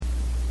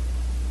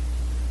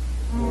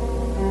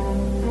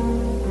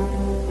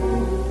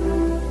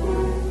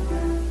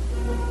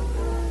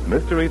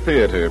Mystery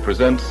Theater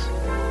presents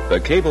The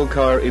Cable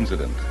Car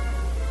Incident,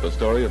 the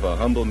story of a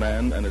humble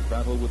man and his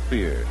battle with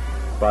fear,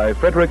 by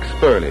Frederick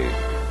Spurley,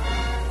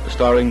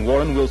 starring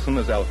Warren Wilson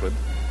as Alfred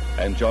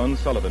and John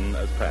Sullivan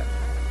as Pat.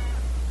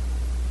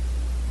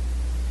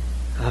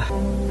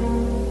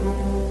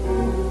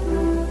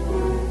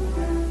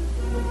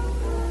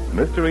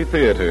 Mystery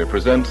Theater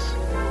presents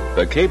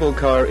The Cable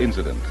Car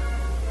Incident,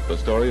 the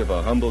story of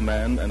a humble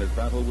man and his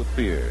battle with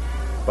fear,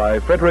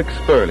 by Frederick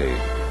Spurley,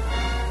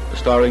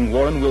 starring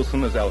Warren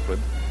Wilson as Alfred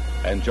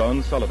and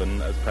John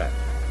Sullivan as Pat.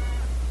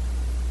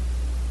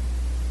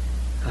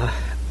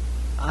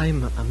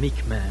 I'm a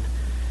meek man.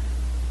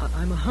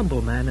 I'm a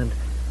humble man, and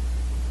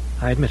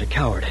I admit a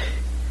coward.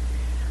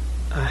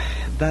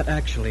 That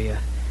actually,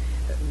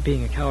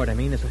 being a coward, I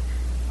mean, is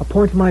a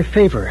point in my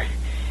favor.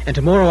 And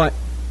tomorrow I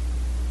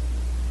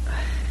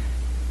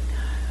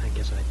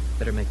guess I'd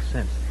better make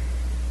sense.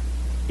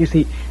 You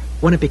see,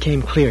 when it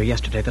became clear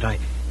yesterday that I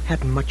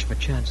hadn't much of a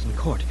chance in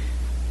court,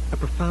 a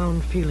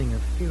profound feeling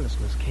of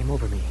fearlessness came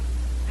over me.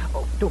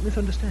 Oh, don't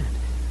misunderstand.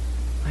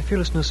 My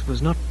fearlessness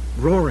was not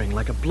roaring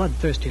like a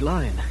bloodthirsty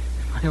lion.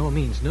 By all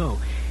means, no.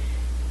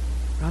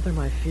 Rather,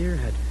 my fear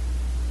had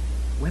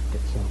wept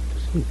itself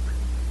to sleep.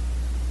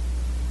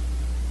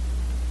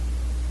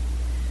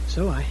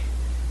 So I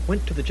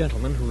went to the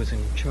gentleman who was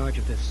in charge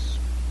of this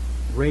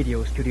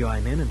radio studio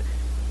I'm in, and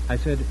I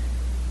said,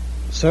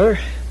 "Sir,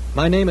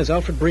 my name is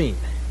Alfred Breen."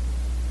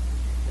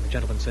 And the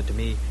gentleman said to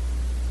me,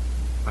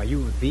 "Are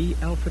you the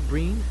Alfred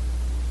Breen?"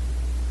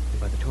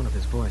 And by the tone of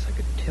his voice, I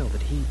could tell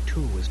that he,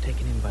 too, was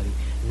taken in by the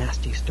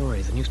nasty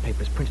stories the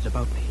newspapers printed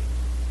about me.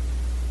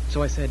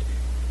 So I said,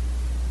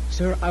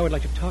 "Sir, I would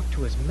like to talk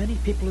to as many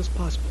people as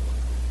possible.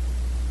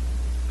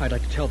 I'd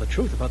like to tell the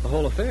truth about the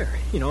whole affair,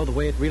 the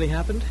way it really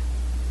happened."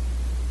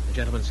 The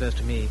gentleman says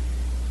to me,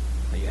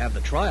 "Well, you have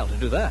the trial to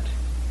do that."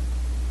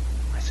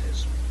 I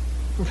says,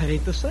 "Well, that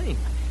ain't the same.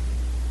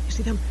 You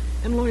see, them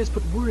lawyers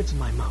put words in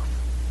my mouth.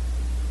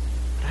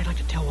 But I'd like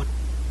to tell what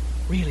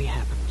really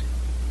happened."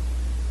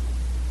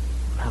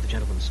 Now the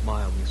gentleman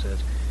smiled and he says,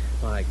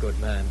 "My good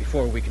man,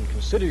 before we can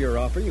consider your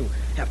offer, you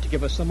have to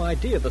give us some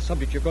idea of the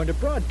subject you're going to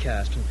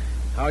broadcast and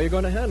how you're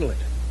going to handle it."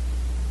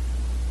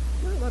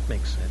 Well, that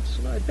makes sense,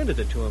 and I admitted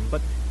it to him,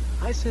 but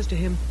I says to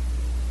him,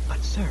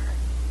 "But, sir,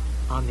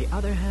 on the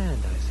other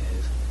hand," I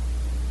says,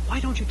 "why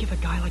don't you give a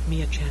guy like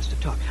me a chance to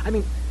talk? I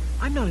mean,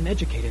 I'm not an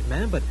educated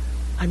man, but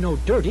I'm no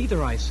dirt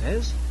either," I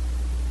says.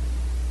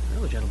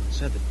 Well, the gentleman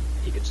said that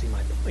he could see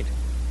my point.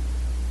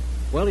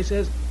 "Well," he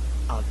says,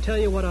 "I'll tell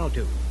you what I'll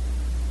do.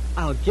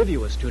 I'll give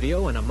you a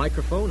studio and a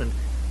microphone and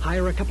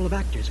hire a couple of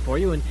actors for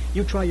you, and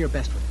you try your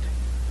best with it."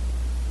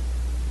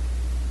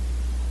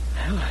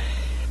 Well,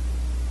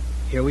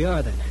 here we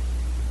are then.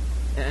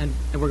 And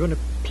we're going to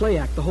play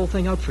act the whole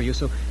thing out for you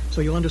so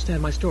you'll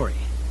understand my story.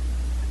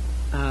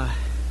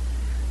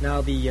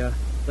 Now the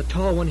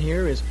tall one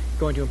here is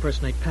going to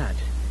impersonate Pat.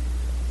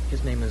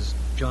 His name is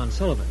John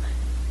Sullivan.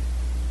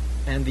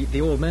 And the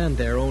old man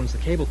there owns the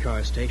cable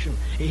car station.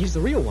 He's the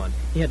real one.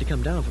 He had to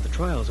come down for the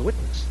trial as a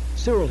witness.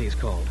 Cyril, he's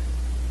called.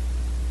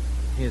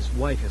 His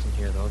wife isn't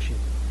here, though. She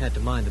had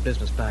to mind the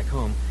business back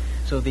home.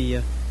 So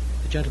the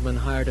gentleman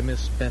hired a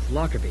Miss Beth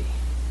Lockerbie.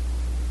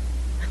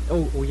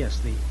 Oh, yes,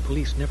 the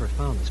police never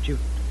found the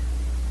student.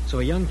 So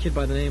a young kid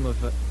by the name of,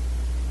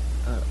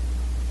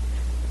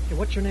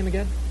 what's your name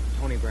again?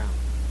 Tony Brown.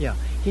 Yeah,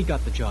 he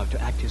got the job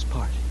to act his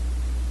part.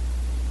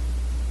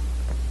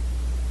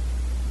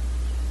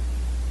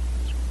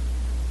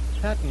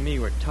 Pat and me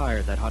were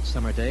tired that hot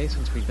summer day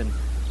since we'd been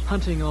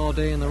hunting all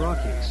day in the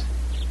Rockies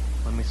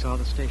when we saw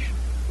the station.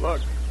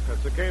 Look,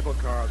 that's a cable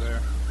car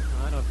there.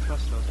 I don't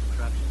trust those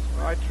contraptions.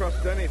 I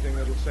trust anything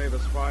that'll save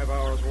us 5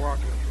 hours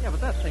walking. Yeah, but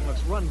that thing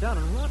looks run down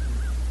and rotten.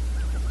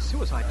 It's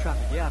suicide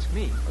traffic, you ask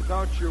me. But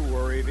don't you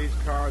worry. These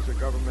cars are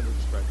government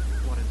inspected.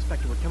 What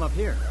inspector would come up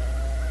here?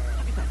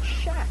 Look at that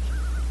shack.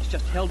 It's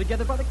just held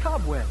together by the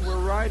cobwebs. We're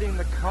riding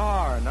the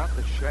car, not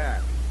the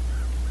shack.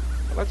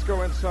 Now, let's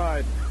go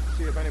inside,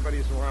 see if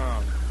anybody's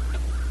around.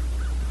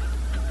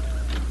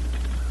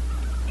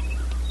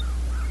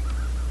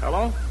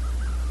 Hello?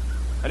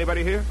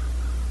 Anybody here?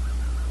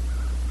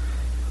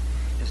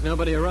 There's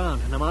nobody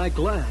around, and am I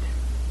glad.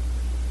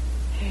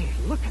 Hey,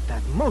 look at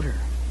that motor.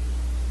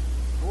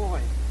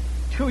 Boy,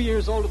 2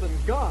 years older than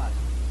God.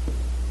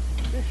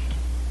 Fish,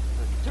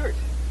 the dirt.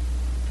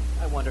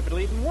 I wonder if it'll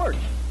even work.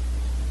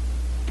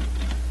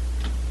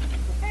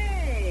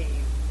 Hey,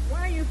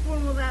 why are you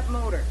fooling with that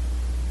motor?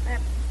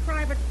 That's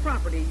private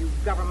property, you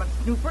government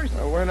snoopers.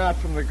 We're not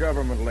from the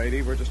government,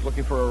 lady. We're just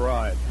looking for a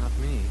ride. Not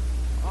me.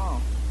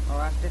 Oh,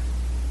 that's different.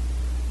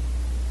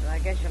 So I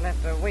guess you'll have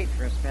to wait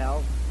for a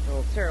spell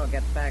till Cyril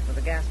gets back with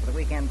the gas for the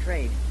weekend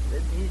trade.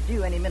 He's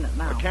due any minute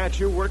now. Can't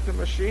you work the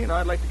machine?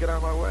 I'd like to get out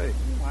of my way.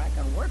 Oh, I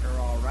can work her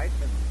all right,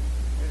 but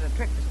there's a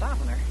trick to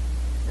stopping her.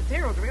 The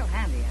Cyril's real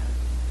handy at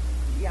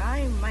it. Yeah,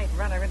 I might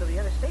run her into the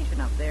other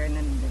station up there, and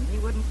then he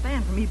wouldn't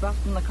stand for me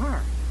busting the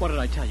car. What did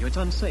I tell you? It's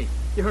unsafe.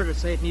 You heard her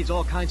say it needs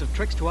all kinds of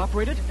tricks to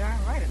operate it? You're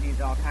darn right it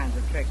needs all kinds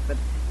of tricks, but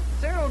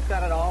Cyril's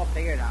got it all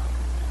figured out.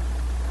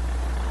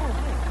 Oh,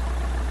 hey.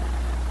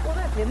 Well,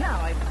 that's him now.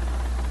 Hey,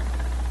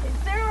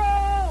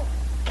 Cyril!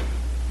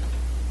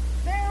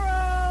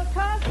 Cyril!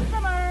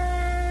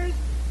 Customers!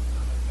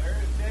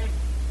 Thursday?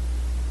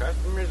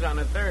 Customers on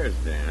a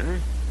Thursday, huh?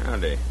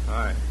 Howdy.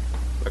 Hi.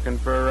 Looking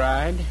for a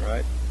ride?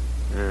 Right.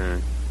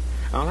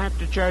 I'll have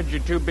to charge you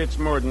 2 bits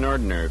more than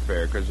ordinary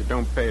fare, because it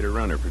don't pay to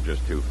run her for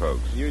just 2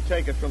 folks. You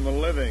take it from the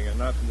living and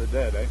not from the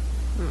dead, eh?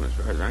 Well, as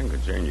far as I'm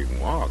concerned, you can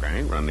walk. I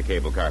ain't run the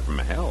cable car for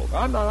my health.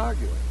 I'm not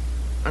arguing.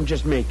 I'm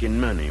just making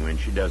money when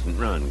she doesn't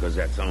run, because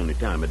that's the only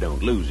time I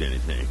don't lose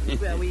anything.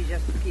 Well, we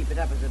just keep it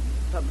up as a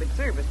public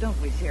service, don't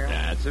we, Cyril?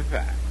 That's a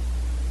fact.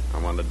 I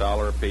want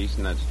 $1 apiece,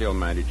 and that's still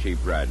mighty cheap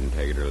riding,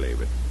 take it or leave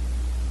it.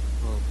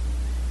 Well,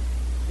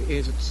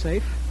 is it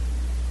safe?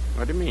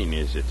 What do you mean,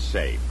 is it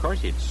safe? Of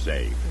course it's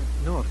safe.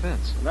 No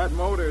offense. That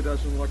motor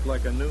doesn't look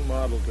like a new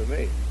model to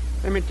me.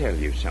 Let me tell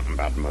you something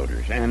about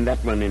motors, and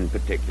that one in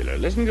particular.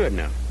 Listen good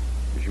now,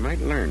 because you might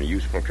learn a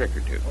useful trick or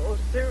two. Oh,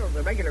 Cyril's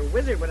a regular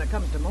wizard when it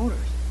comes to motors.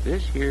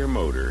 This here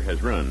motor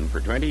has run for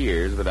 20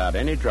 years without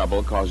any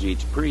trouble because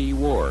it's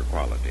pre-war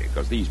quality,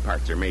 because these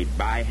parts are made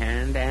by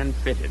hand and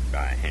fitted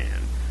by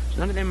hand. It's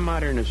none of them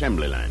modern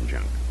assembly line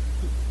junk.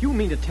 You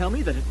mean to tell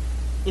me that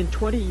in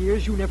 20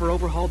 years you never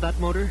overhauled that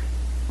motor?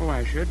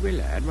 Why should we,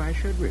 lad? Why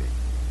should we?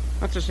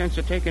 What's the sense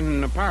of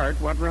taking apart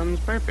what runs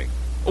perfect?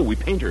 Oh, we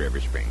paint her every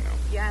spring, though.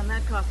 Yeah, and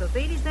that costs us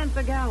 80 cents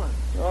a gallon.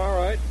 All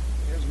right.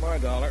 Here's my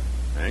 $1.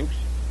 Thanks.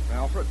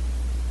 Alfred,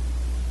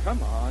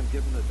 come on,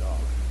 give him the $1.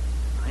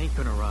 I ain't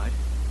gonna ride.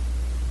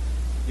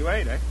 You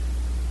ain't, eh?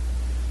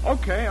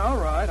 Okay, all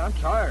right. I'm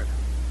tired.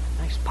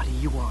 Nice buddy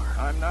you are.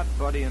 I'm not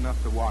buddy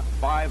enough to walk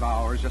 5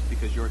 hours just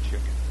because you're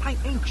chicken. I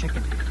ain't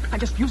chicken. I'm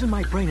just using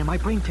my brain, and my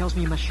brain tells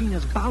me a machine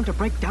is bound to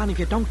break down if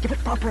you don't give it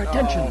proper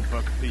attention. Oh,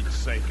 for Pete's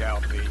sake,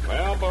 Alfie.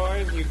 Well,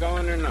 boys, you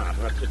going or not?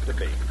 What's it to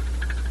be?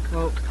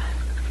 Well,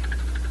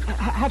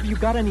 have you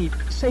got any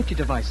safety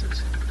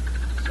devices?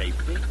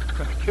 Safety?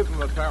 Give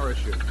him a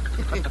parachute.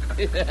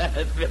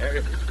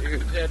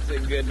 Parachute, that's a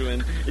good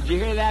one. Did you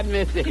hear that,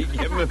 Missy?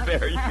 Give him a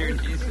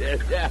parachute, he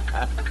said.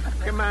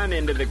 Come on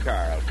into the car,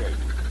 I'll show you.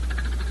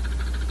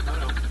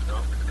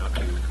 No, not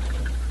you.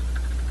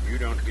 You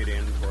don't get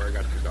in before I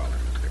got your $1,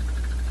 mister.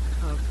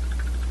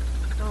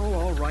 Oh,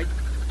 all right.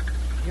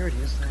 Here it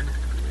is, then.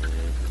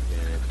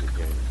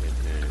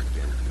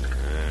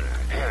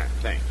 All right.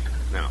 Thanks.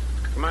 Now,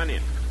 come on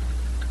in.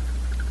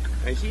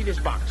 I see this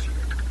box here.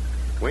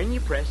 When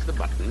you press the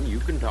button, you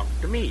can talk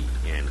to me.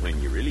 And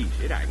when you release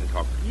it, I can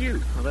talk to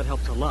you. Well, that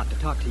helps a lot to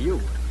talk to you.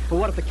 But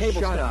what if the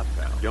cable... Shut up,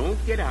 pal.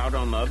 Don't get out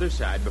on the other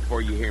side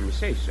before you hear me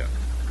say so.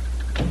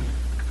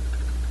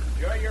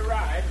 Enjoy your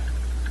ride.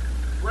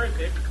 Worth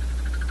it.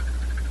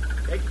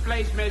 Take your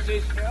place,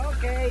 missus.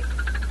 Okay.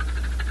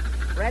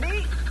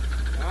 Ready?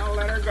 I'll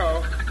let her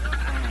go.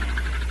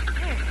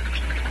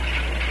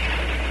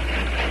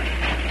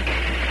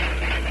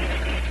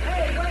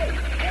 Hey, wait!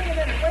 Wait a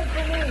minute! Wait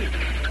for me!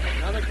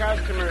 Another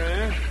customer,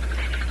 eh?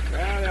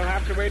 Well, they'll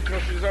have to wait till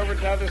she's over to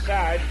the other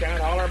side.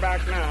 Can't haul her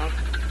back now.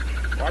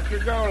 Watch her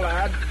go,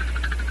 lad.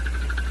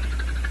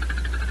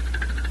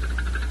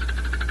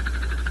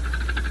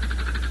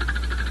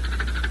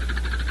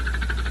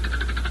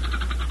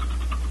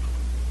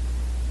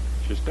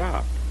 She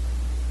stopped.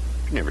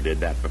 She never did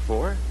that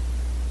before.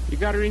 You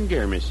got her in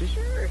gear, missus?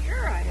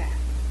 Sure I have.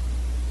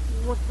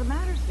 What's the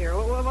matter,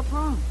 Cyril? What's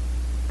wrong?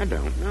 I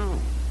don't know.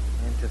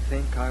 And to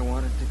think I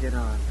wanted to get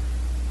on.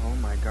 Oh,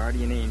 my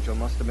guardian angel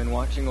must have been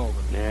watching over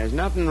me. There's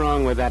nothing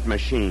wrong with that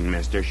machine,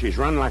 mister. She's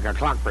run like a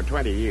clock for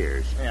 20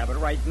 years. Yeah, but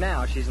right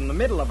now she's in the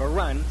middle of a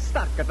run,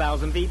 stuck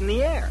 1,000 feet in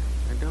the air.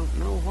 I don't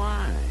know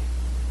why.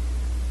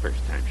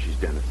 First time she's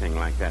done a thing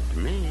like that to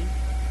me.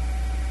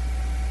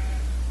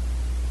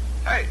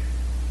 Hey,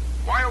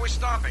 why are we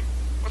stopping?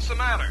 What's the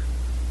matter?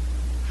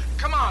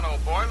 Come on,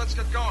 old boy, let's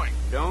get going.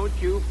 Don't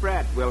you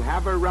fret. We'll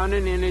have her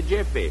running in a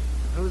jiffy.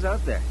 Who's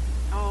out there?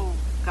 Oh,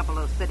 a couple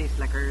of city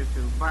slickers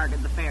who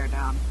bargained the fare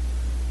down.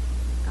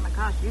 It's gonna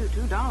cost you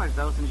 $2,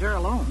 though, since you're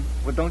alone.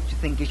 Well, don't you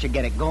think you should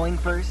get it going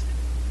first?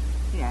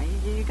 Yeah,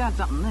 you got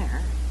something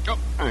there. Oh,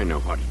 I know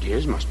what it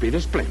is. Must be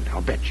the splint,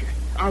 I'll bet you.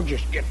 I'll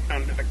just get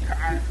under the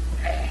car.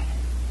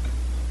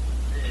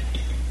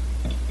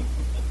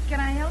 Can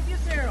I help you,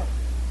 Cyril?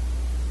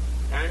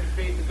 Time to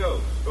feed the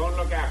goats. Go and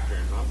look after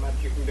him. Not much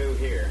you can do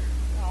here.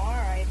 Oh, all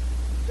right.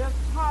 Just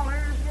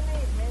holler if you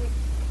need me.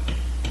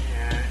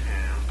 Yeah.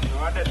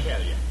 What'd I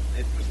tell you?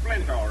 It's the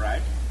splint, all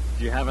right.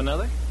 Do you have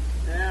another?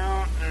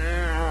 No,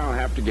 I'll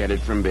have to get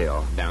it from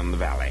Bill down the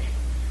valley.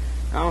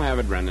 I'll have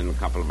it running in a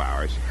couple of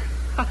hours.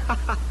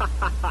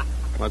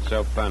 What's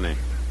so funny?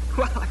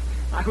 Well,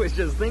 I was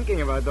just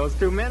thinking about those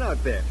 2 men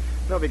out there.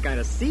 They'll be kind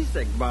of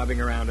seasick bobbing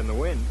around in the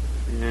wind.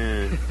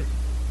 Yeah.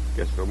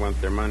 Guess they'll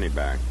want their money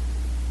back.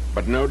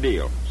 But no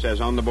deal.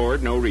 Says on the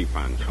board, no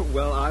refunds.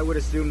 Well, I would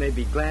assume they'd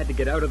be glad to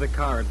get out of the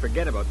car and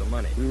forget about the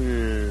money.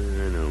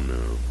 I don't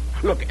know.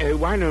 Look,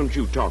 why don't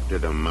you talk to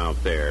them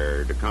out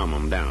there to calm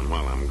them down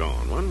while I'm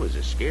gone? One was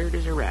as scared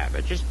as a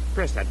rabbit. Just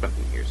press that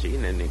button here, see,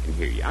 and then they can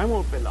hear you. I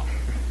won't be long.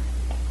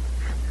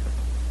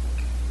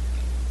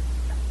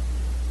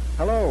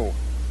 Hello.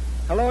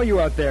 Hello, you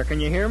out there. Can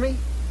you hear me?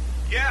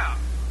 Yeah.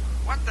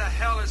 What the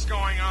hell is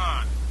going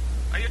on?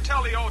 Now, you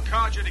tell the old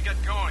codger to get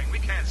going. We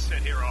can't sit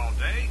here all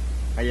day.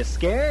 Are you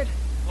scared?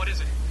 What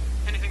is it?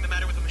 Anything the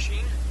matter with the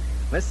machine?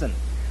 Listen,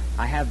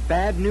 I have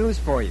bad news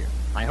for you.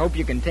 I hope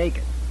you can take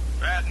it.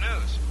 Bad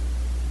news?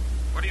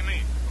 What do you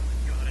mean?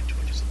 God, I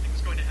told you something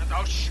was going to happen.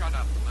 Oh, shut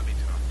up and let me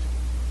talk to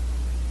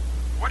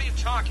you. What are you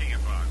talking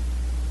about?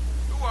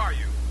 Who are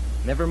you?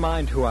 Never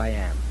mind who I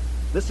am.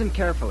 Listen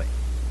carefully.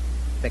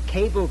 The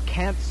cable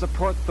can't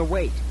support the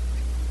weight.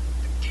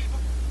 The cable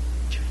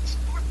can't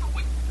support the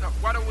weight. Now,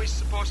 what are we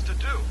supposed to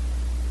do?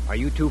 Are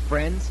you two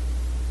friends?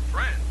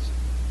 Friends?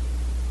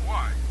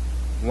 Why?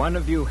 One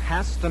of you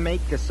has to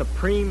make a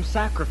supreme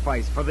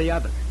sacrifice for the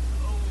other.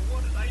 Oh,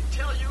 what did I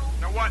tell you?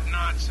 Now, what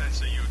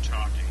nonsense are you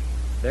talking?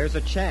 There's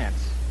a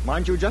chance,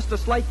 mind you, just a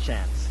slight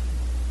chance,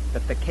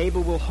 that the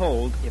cable will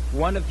hold if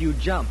one of you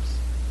jumps.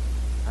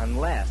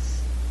 Unless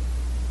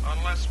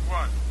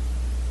what?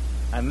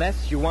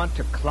 Unless you want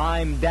to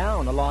climb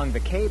down along the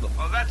cable.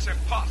 Oh, that's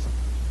impossible.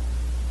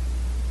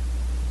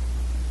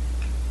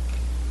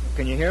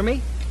 Can you hear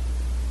me?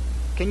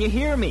 Can you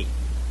hear me?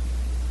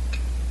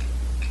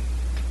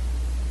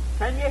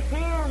 Can you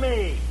hear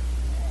me?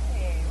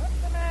 Hey, what's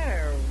the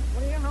matter?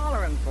 What are you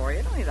hollering for?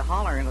 You don't need to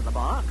holler into the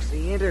box.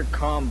 The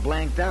intercom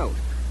blanked out.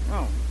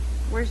 Oh,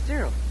 where's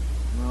Cyril?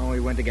 Oh, he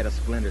went to get a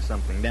splint or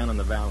something down in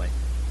the valley.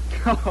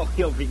 Oh,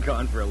 he'll be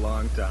gone for a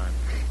long time.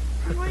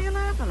 What are you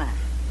laughing at?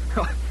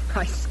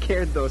 I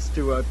scared those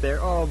two out there.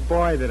 Oh,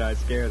 boy, did I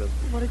scare them.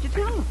 What did you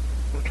tell them?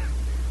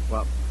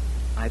 Well,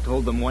 I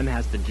told them one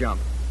has to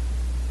jump.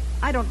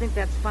 I don't think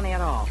that's funny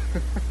at all.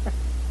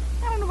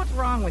 I don't know what's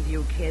wrong with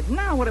you kids.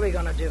 Now what are we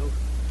going to do?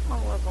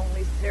 Oh, if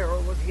only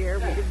Cyril was here,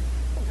 we could...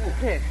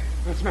 Here.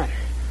 What's the matter?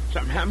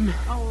 Something happened?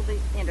 Oh, the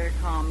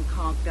intercom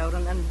conked out,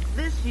 and then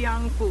this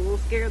young fool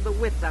scared the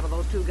wits out of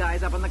those two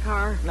guys up in the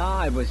car.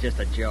 No, it was just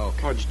a joke.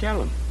 How'd you tell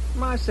them?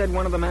 I said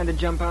one of them had to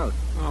jump out.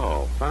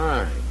 Oh,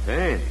 fine.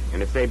 Hey,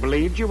 and if they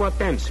believed you, what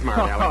then, smart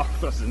aleck? Oh,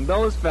 listen,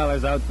 those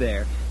fellas out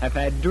there have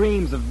had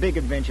dreams of big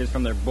adventures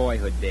from their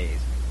boyhood days,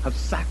 of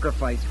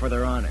sacrifice for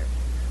their honor.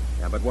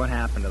 Yeah, but what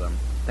happened to them?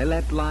 They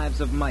led lives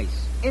of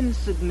mice,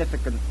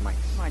 insignificant mice.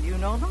 Why, do you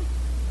know them?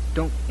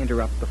 Don't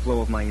interrupt the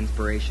flow of my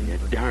inspiration. You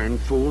darn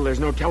fool.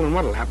 There's no telling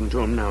what'll happen to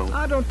them now.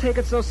 I don't take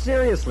it so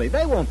seriously.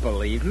 They won't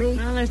believe me.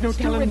 Well, there's no It's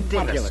too telling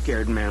ridiculous. what a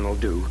scared man will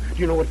do. Do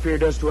you know what fear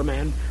does to a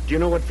man? Do you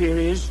know what fear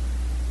is?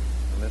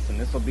 Listen,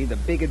 this will be the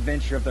big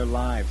adventure of their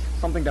lives.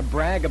 Something to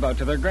brag about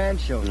to their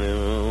grandchildren.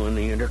 No, and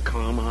the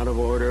intercom out of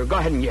order. Go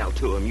ahead and yell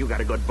to them. You got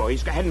a good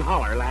voice. Go ahead and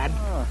holler, lad.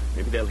 Oh.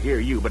 Maybe they'll hear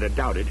you, but I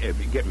doubt it.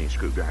 Get me a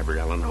screwdriver,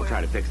 Ellen. I'll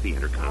try to fix the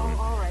intercom.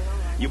 All right.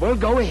 You will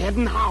go ahead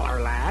and holler,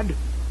 lad.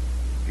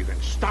 You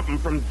can stop them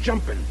from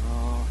jumping.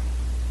 Oh.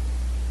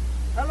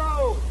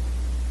 Hello!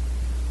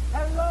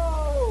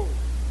 Hello!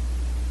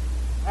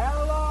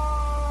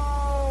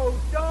 Hello!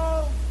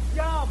 Don't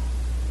jump!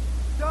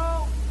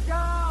 Don't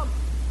jump!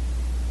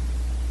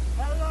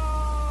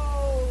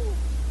 Hello!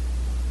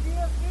 Do you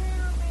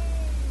hear me?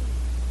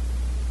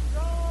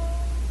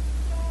 Don't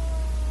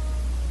jump!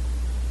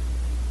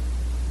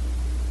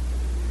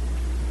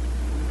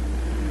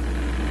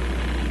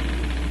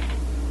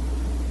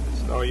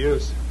 It's no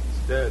use.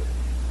 It's dead.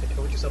 I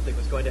told you something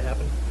was going to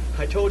happen.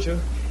 I told you.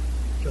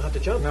 You'll have to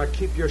jump. Now,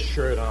 keep your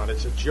shirt on.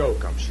 It's a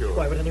joke, I'm sure.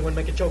 Why would anyone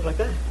make a joke like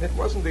that? It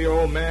wasn't the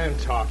old man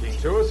talking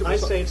to us. It I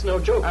was say it's no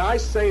joke. I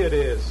say it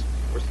is.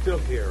 We're still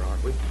here,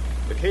 aren't we?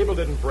 The cable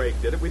didn't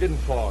break, did it? We didn't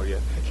fall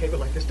yet. A cable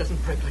like this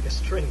doesn't break like a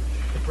string.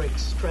 It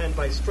breaks strand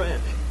by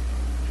strand.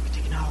 It could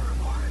take an hour or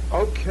more.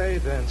 Okay,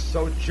 then.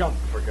 So jump,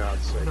 for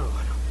God's sake. No.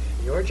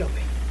 You're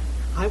jumping.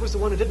 I was the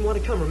one who didn't want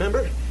to come, remember?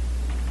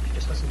 If you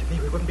just listened to me,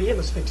 we wouldn't be in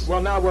this fix.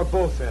 Well, now we're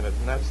both in it,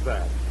 and that's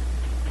that.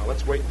 Now,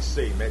 let's wait and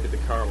see. Maybe the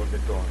car will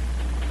get going.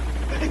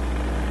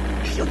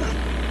 Feel that?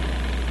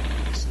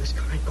 Listen, this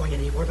car ain't going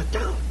anywhere but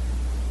down.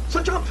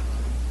 So jump!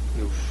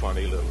 You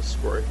funny little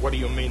squirt. What do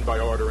you mean by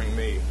ordering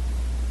me?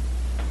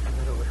 I'm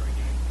not ordering.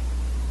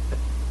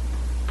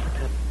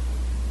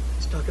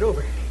 Let's talk it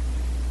over.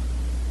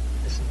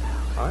 Listen,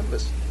 pal. I'm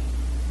listening.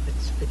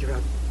 Let's figure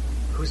out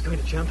who's going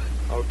to jump.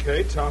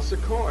 Okay, toss a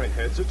coin.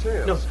 Heads or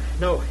tails?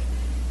 No.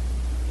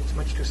 It's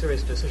much too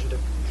serious a decision to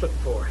flip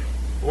for.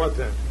 What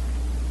then?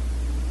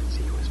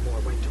 See who has more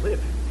right to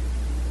live.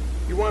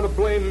 You want to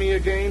blame me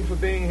again for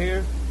being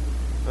here?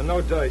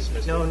 No dice,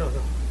 mister. No. We'll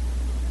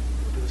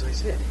do as I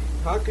said.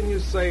 How can you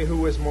say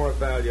who is more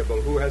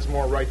valuable, who has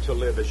more right to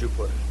live, as you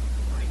put it?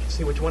 I can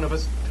see which one of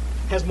us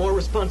has more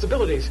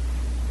responsibilities.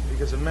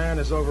 Because a man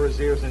is over his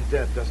ears in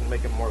debt doesn't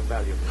make him more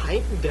valuable. I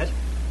ain't in debt.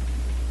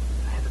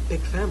 I have a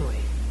big family.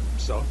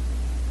 So?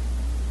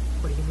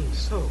 What do you mean,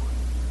 so?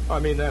 I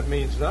mean, that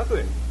means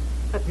nothing.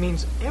 That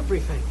means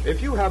everything.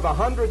 If you have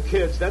 100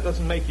 kids, that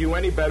doesn't make you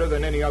any better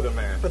than any other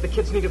man. But the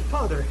kids need a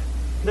father.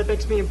 And that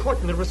makes me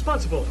important and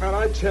responsible. And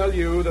I tell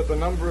you that the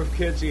number of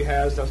kids he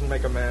has doesn't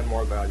make a man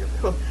more valuable.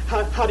 Well,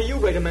 how do you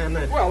rate a man,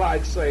 then? Well,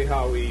 I'd say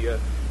how he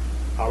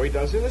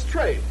does in his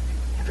trade.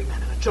 Every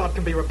man in a job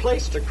can be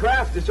replaced. The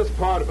craft is just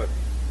part of it.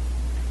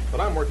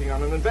 But I'm working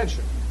on an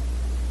invention.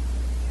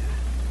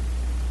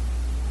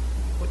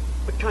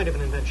 What kind of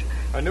an invention?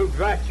 A new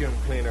vacuum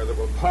cleaner that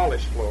will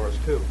polish floors,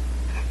 too.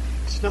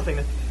 It's nothing.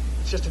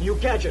 It's just a new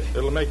gadget.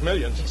 It'll make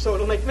millions. So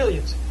it'll make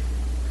millions.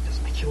 It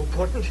doesn't make you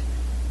important.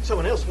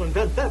 Someone else will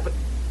invent that,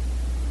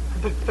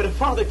 but a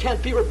father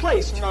can't be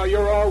replaced. No,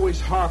 you're always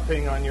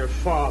harping on your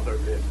father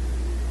bit.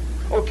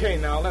 Okay,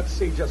 now, let's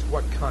see just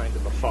what kind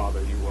of a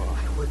father you are.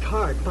 I work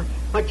hard.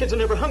 My kids are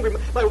never hungry.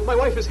 My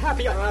wife is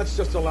happy. That's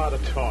just a lot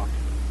of talk.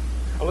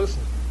 Now,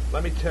 listen,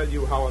 let me tell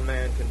you how a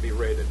man can be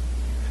rated.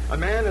 A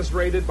man is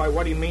rated by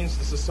what he means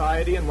to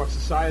society and what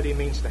society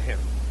means to him.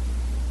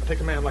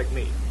 Take a man like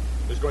me,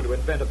 who's going to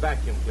invent a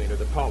vacuum cleaner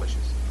that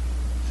polishes.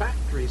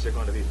 Factories are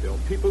going to be built.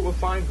 People will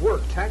find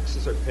work.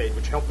 Taxes are paid,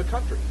 which help the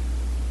country.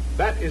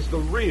 That is the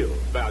real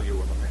value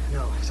of a man.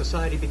 No,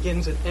 society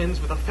begins and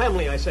ends with a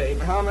family, I say.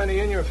 How many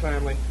in your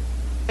family?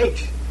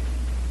 8.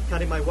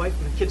 Counting my wife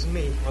and the kids and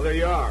me. Well, there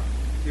you are.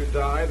 If you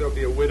die, there'll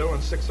be a widow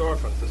and 6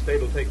 orphans. The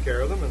state will take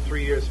care of them, and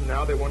 3 years from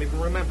now, they won't even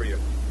remember you.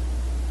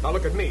 Now,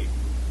 look at me.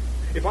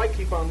 If I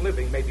keep on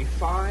living, maybe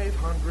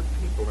 500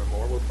 people or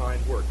more will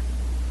find work.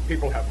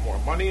 People have more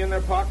money in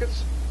their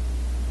pockets.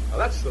 Now,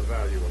 that's the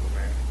value of a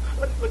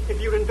man. Look,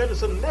 if you'd invented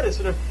some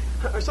medicine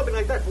or something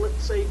like that,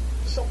 let's say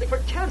something for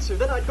cancer,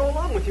 then I'd go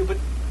along with you, but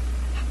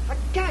a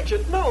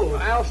gadget, no.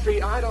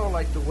 Alfie, I don't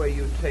like the way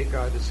you take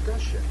our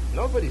discussion.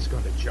 Nobody's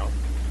going to jump.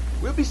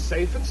 We'll be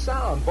safe and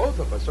sound, both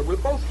of us, or we'll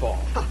both fall.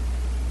 Huh.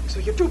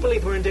 So you do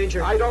believe we're in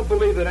danger? I don't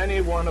believe that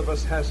any one of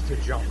us has to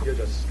jump. You're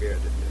just scared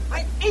of death.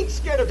 I ain't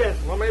scared of death.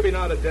 Well, maybe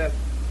not of death,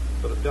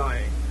 but of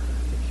dying.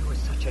 If you were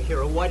such a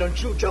hero, why don't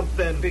you jump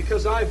then?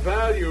 Because I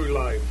value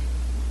life.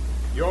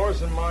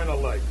 Yours and mine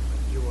alike.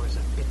 Yours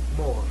a bit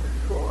more.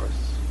 Of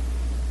course.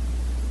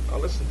 Now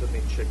listen to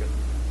me, chicken.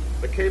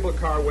 The cable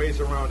car weighs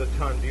around a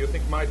ton. Do you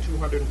think my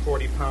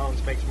 240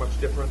 pounds makes much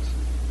difference?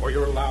 Or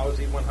your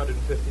lousy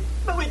 150?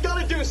 But we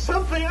gotta do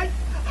something.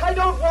 I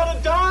don't want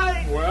to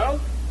die. Well?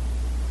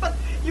 But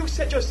you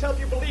said yourself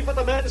you believe what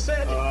the man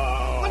said.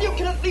 Oh. Well, you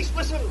can at least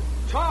listen.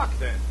 Talk,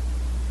 then.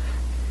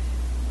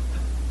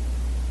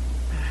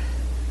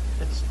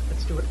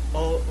 Let's do it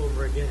all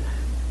over again.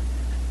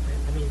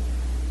 I mean,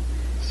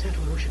 Santa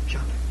Lucia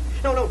jump.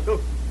 No,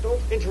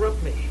 don't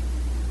interrupt me.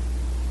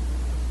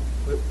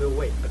 We'll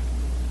wait, but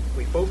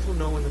we both will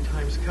know when the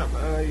time's come.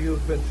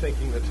 You've been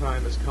thinking the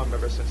time has come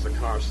ever since the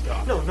car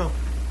stopped. No.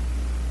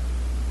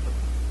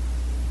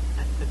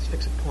 Let's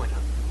fix a point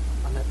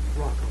on that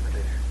rock over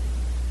there.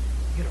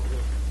 You know, we'll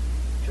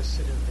just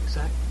sit in an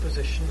exact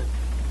position and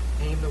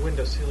aim the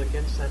windowsill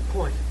against that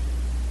point.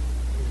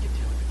 And we can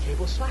tell if the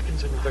cable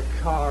slackens or not. The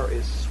car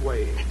is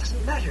swaying. It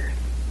doesn't matter.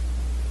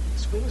 It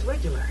swings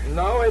regular.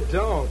 No, it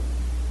don't.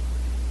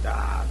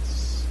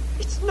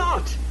 It's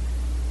not.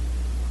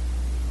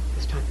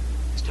 This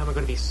time we're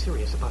going to be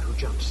serious about who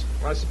jumps.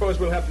 I suppose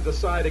we'll have to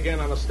decide again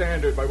on a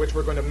standard by which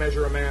we're going to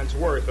measure a man's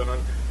worth, and on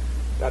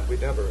that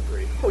we'd never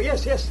agree. Oh,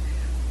 yes.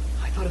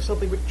 I thought of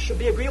something which should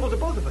be agreeable to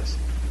both of us.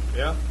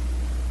 Yeah?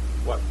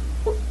 What?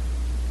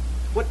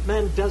 What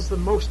man does the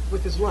most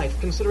with his life,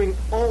 considering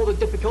all the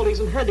difficulties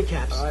and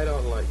handicaps? I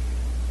don't like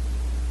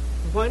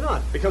it. Why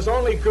not? Because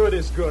only good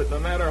is good. No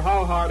matter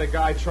how hard a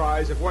guy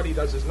tries, if what he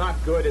does is not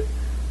good,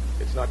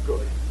 it's not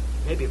good.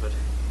 Maybe, but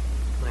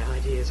my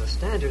idea is a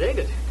standard, ain't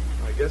it?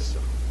 I guess so.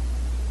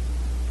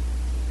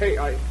 Hey,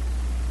 I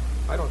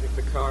don't think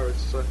the car is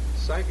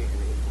sagging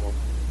anymore.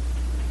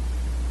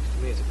 Looks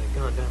to me as if they'd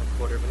gone down a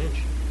quarter of an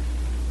inch.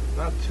 I'm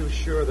not too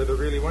sure that it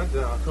really went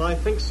down. Well, I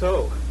think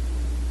so.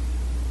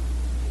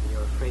 Maybe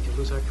you're afraid to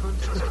lose our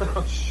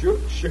contest.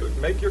 Shoot.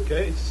 Make your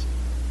case.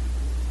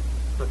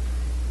 Look,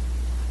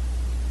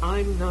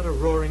 I'm not a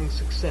roaring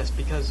success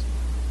because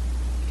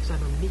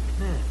I'm a meek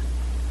man.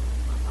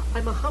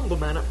 I'm a humble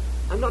man.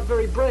 I'm not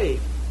very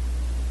brave.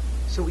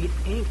 So it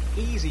ain't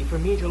easy for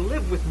me to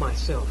live with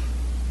myself.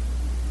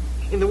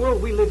 In the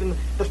world we live in,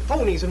 the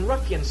phonies and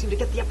ruffians seem to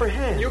get the upper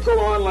hand. You go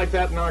on like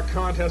that and our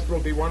contest will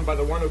be won by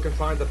the one who can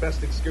find the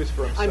best excuse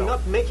for himself. I'm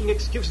not making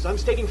excuses. I'm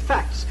stating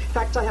facts.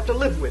 Facts I have to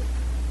live with.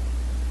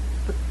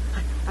 But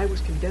I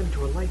was condemned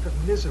to a life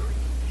of misery.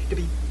 To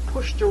be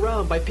pushed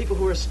around by people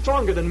who are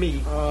stronger than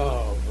me.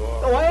 Oh,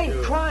 boy. Oh, I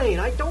ain't crying.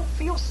 I don't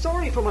feel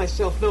sorry for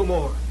myself no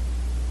more.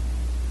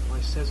 Well,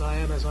 I says I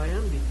am as I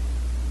am because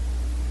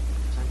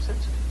I'm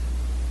sensitive.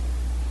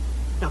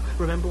 Now,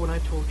 remember when I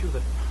told you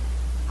that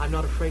I'm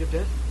not afraid of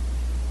death?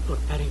 Look,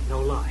 that ain't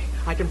no lie.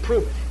 I can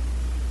prove it.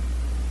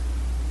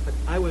 But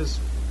it was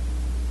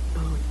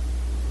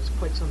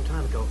quite some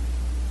time ago,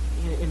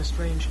 in a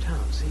strange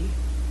town, see?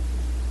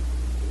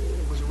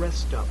 It was a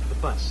rest stop for the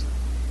bus.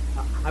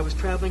 I was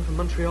traveling from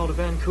Montreal to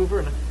Vancouver,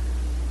 and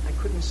I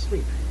couldn't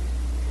sleep.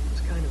 It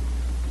was kind of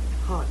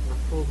hot in a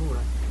full moon.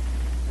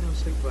 I don't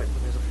sleep right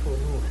when there's a full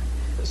moon.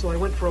 So I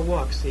went for a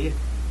walk, see? And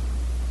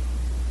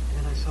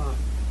then I saw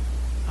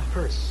a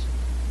hearse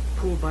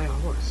pulled by a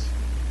horse.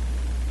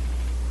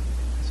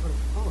 I sort of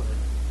followed it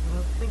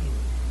without thinking.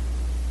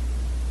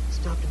 It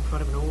stopped in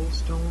front of an old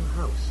stone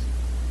house.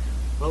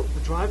 Well,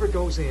 the driver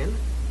goes in, and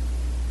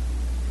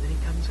then he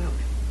comes out,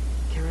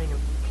 carrying a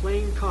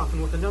plain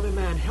coffin with another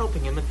man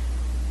helping him. And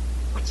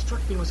What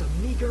struck me was a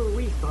meager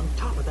wreath on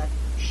top of that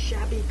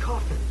shabby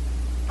coffin.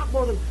 Not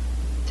more than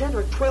 10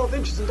 or 12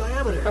 inches in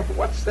diameter.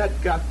 What's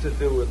that got to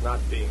do with not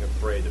being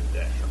afraid of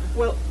death?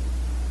 Well,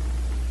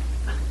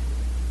 I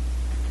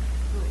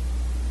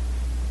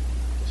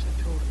guess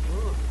I told him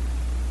wrong.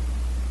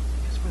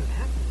 Because when it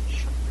happened, it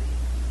shook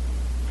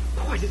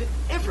me. Boy, did it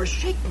ever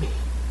shake me.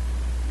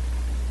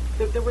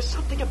 There was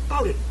something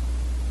about it.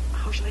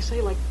 How should I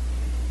say, like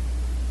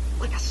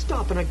a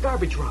stop in a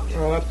garbage route.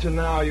 Well, up to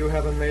now, you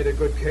haven't made a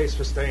good case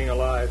for staying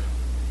alive.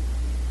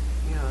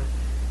 Yeah,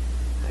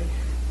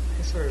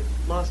 I sort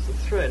of lost the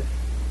thread.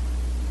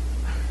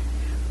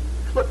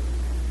 Look,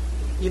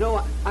 you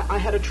know, I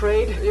had a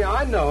trade. Yeah,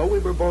 I know. We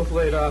were both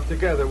laid off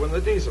together when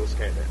the diesels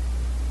came in.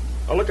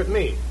 Now, look at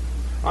me.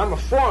 I'm a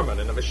foreman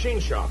in a machine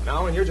shop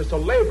now, and you're just a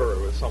laborer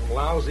with some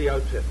lousy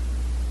outfit.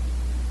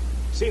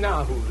 See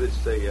now who is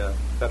the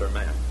better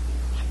man.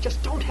 I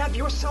just don't have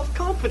your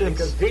self-confidence.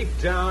 Because deep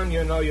down,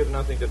 you know you've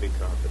nothing to be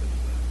confident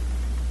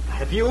about.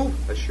 Have you?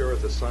 As sure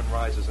as the sun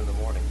rises in the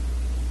morning.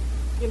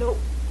 You know,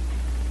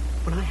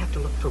 when I have to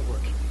look for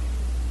work,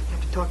 I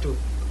have to talk to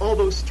all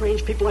those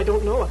strange people I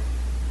don't know,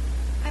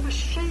 I'm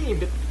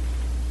ashamed.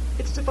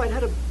 It's as if I'd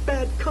had a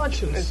bad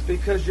conscience. It's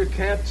because you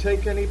can't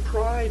take any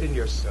pride in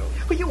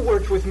yourself. Well, you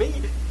worked with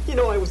me. You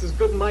know I was as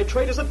good in my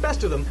trade as the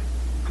best of them.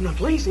 I'm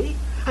not lazy.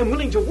 I'm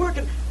willing to work,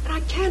 and I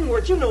can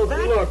work. You know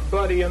that. Look,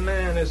 buddy, a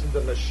man isn't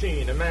a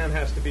machine. A man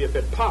has to be a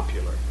bit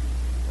popular.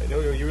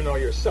 You know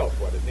yourself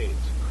what it needs.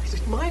 Is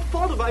it my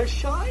fault if I'm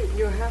shy?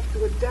 You have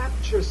to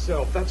adapt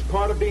yourself. That's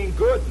part of being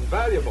good and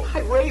valuable.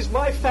 I raised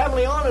my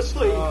family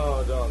honestly.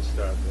 Oh, don't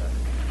start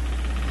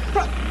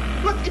that.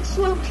 Look, it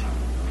slumped.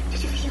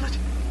 Did you feel it?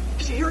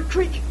 Did you hear it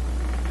creak?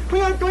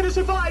 We aren't going to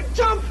survive.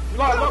 Jump!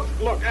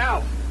 Look,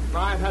 Al.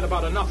 I've had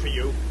about enough of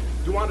you.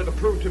 You wanted to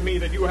prove to me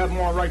that you have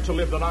more right to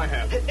live than I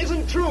have. It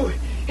isn't true.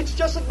 It's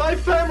just that my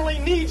family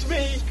needs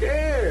me.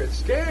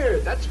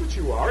 Scared. That's what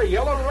you are, a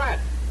yellow rat.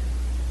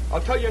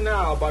 I'll tell you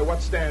now by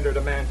what standard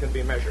a man can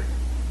be measured.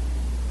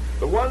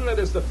 The one that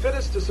is the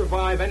fittest to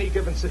survive any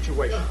given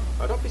situation.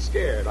 Now, don't be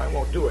scared. I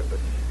won't do it, but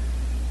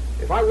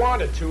if I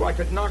wanted to, I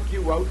could knock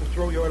you out and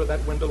throw you out of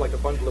that window like a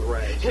bundle of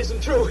rags. It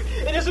isn't true.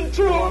 It isn't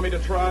true. You want me to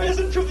try? It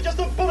isn't true that just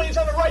the bullies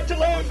have a right to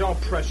live. Oh,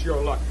 don't press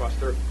your luck,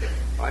 Buster.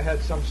 I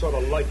had some sort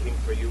of liking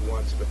for you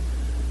once, but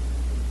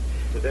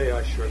today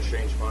I sure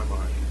changed my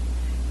mind.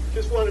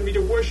 Just wanted me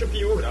to worship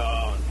you. No,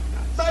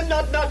 nuts. I'm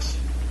not nuts.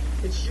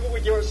 It's you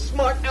with your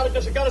smart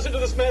aleckness that got us into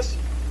this mess.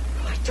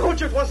 I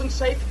told you it wasn't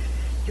safe.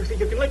 You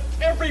think you can lick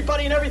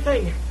everybody and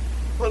everything.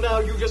 Well, now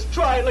you just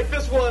try and lick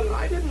this one.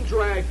 I didn't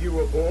drag you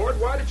aboard.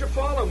 Why did you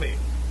follow me?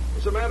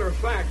 As a matter of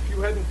fact, if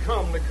you hadn't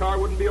come, the car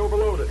wouldn't be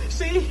overloaded.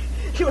 See?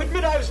 You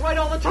admit I was right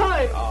all the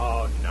time.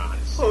 Oh,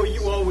 nonsense. Oh,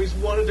 you always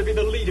wanted to be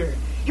the leader.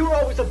 You were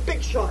always a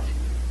big shot.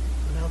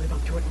 Well, now live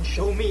up to it and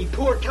show me,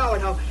 poor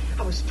coward, how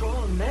a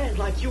strong man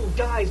like you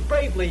dies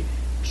bravely,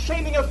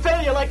 shaming a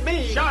failure like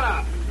me. Shut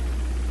up!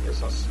 You're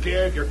so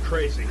scared you're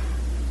crazy.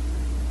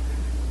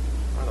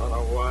 I don't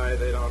know why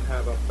they don't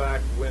have a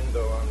back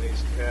window on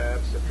these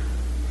cabs.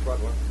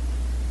 Front one.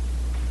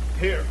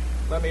 Here,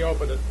 let me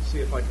open it and see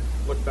if I can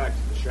look back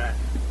to the shack.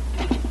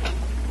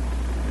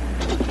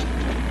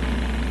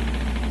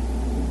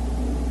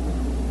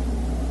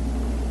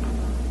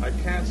 I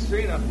can't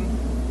see nothing.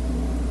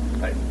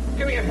 Hey,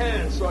 give me a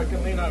hand so I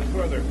can lean out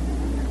further.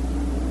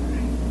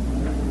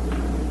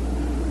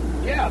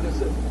 Yeah,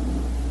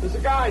 there's a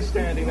guy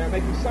standing there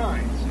making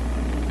signs.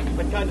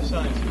 What kind of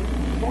signs?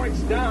 He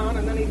points down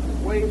and then he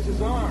waves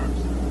his arms.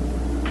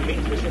 It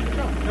means we should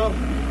jump.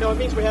 No, it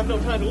means we have no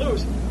time to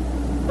lose.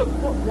 Look,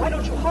 why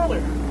don't you holler?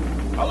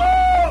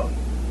 Hello!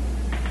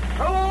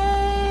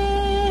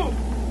 Hello!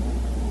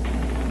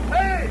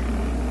 Hey!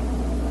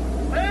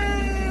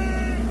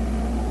 Hey!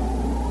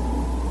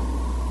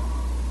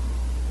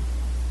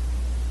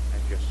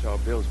 I just saw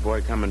Bill's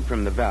boy coming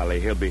from the valley.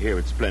 He'll be here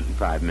at Splint in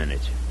 5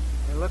 minutes.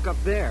 Hey, look up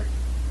there.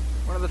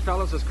 One of the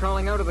fellows is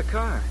crawling out of the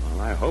car.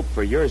 Well, I hope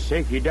for your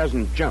sake he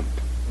doesn't jump.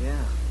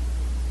 Yeah.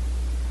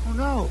 Oh,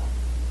 no.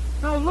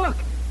 No, look.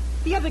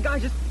 The other guy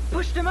just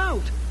pushed him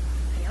out.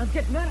 Hey, I'm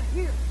getting out of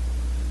here.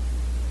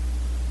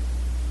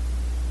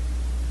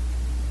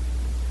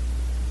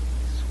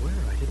 I swear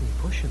I didn't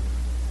push him.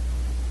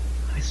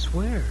 I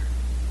swear.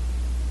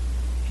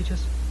 He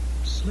just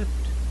slipped.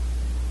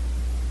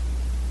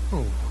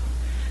 Oh,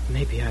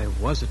 maybe I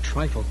was a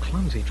trifle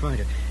clumsy trying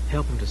to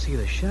help him to see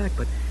the shack,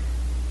 but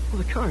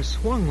well, the car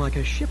swung like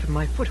a ship and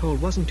my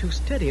foothold wasn't too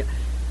steady.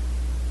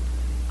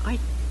 I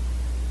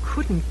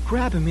couldn't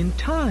grab him in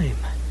time.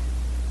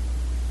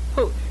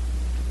 Oh,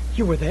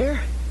 you were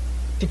there?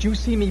 Did you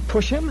see me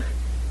push him?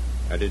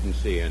 I didn't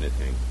see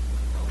anything.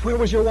 Where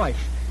was your wife?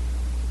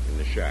 In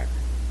the shack.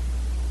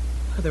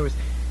 There was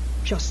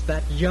just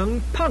that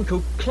young punk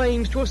who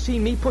claims to have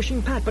seen me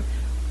pushing Pat, but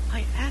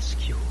I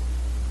ask you,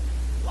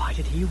 why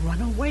did he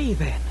run away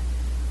then?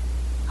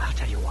 I'll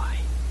tell you why.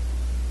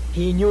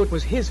 He knew it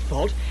was his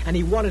fault, and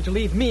he wanted to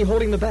leave me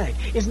holding the bag.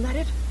 Isn't that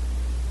it?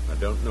 I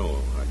don't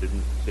know. I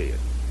didn't see it.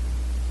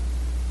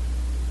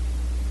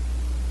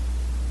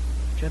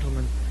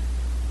 Gentlemen,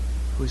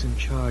 who is in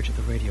charge of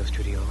the radio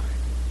studio,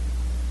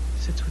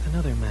 sits with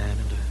another man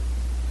and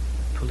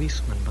a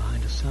policeman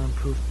behind a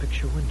soundproof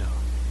picture window.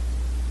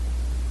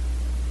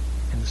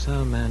 And the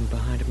sound man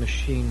behind a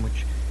machine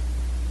which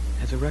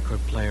has a record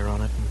player on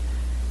it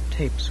and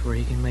tapes where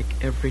he can make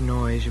every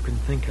noise you can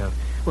think of.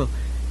 Well,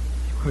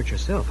 you heard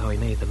yourself how he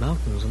made the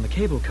mountains on the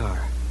cable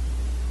car.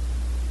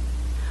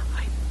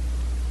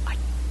 I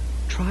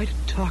try to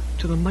talk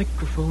to the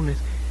microphone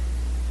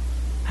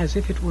as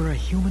if it were a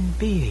human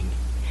being.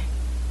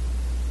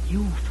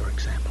 You, for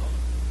example.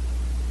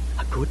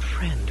 A good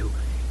friend who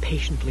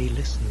patiently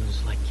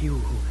listens like you,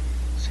 who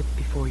sit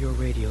before your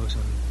radios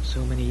on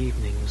so many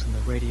evenings and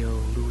the radio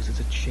loses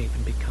its shape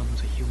and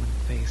becomes a human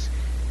face.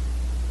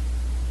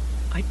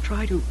 I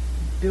try to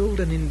build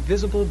an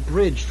invisible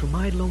bridge from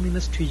my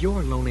loneliness to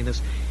your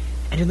loneliness,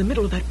 and in the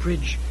middle of that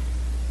bridge,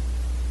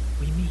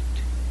 we meet.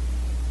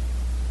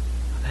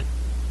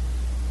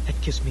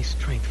 That gives me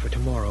strength for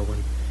tomorrow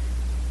when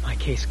my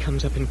case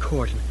comes up in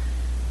court, and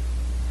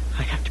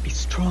I have to be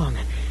strong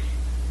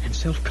and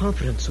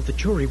self-confident so the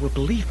jury will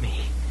believe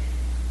me.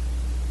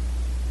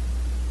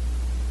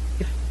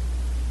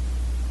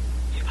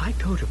 If I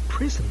go to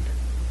prison,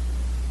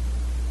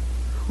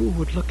 who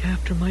would look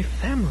after my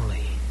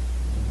family?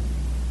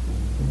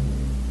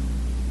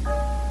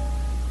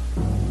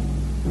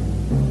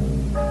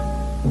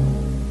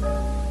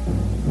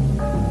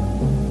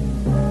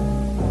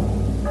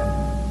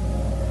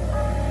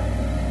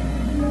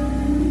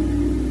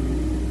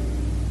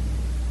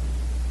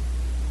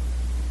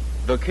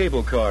 The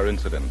Cable Car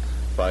Incident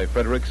by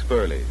Frederick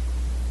Spurley,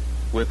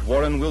 with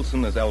Warren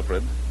Wilson as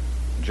Alfred,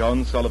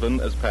 John Sullivan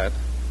as Pat,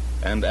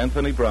 and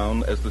Anthony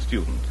Brown as the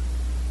student.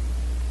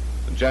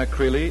 Jack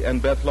Creeley and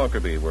Beth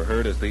Lockerbie were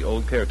heard as the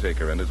old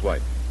caretaker and his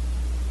wife.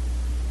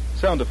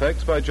 Sound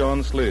effects by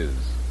John Sliz.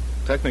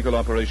 Technical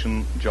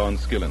operation, John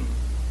Skillen.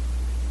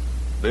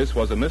 This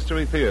was a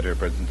Mystery Theater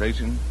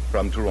presentation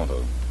from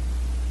Toronto.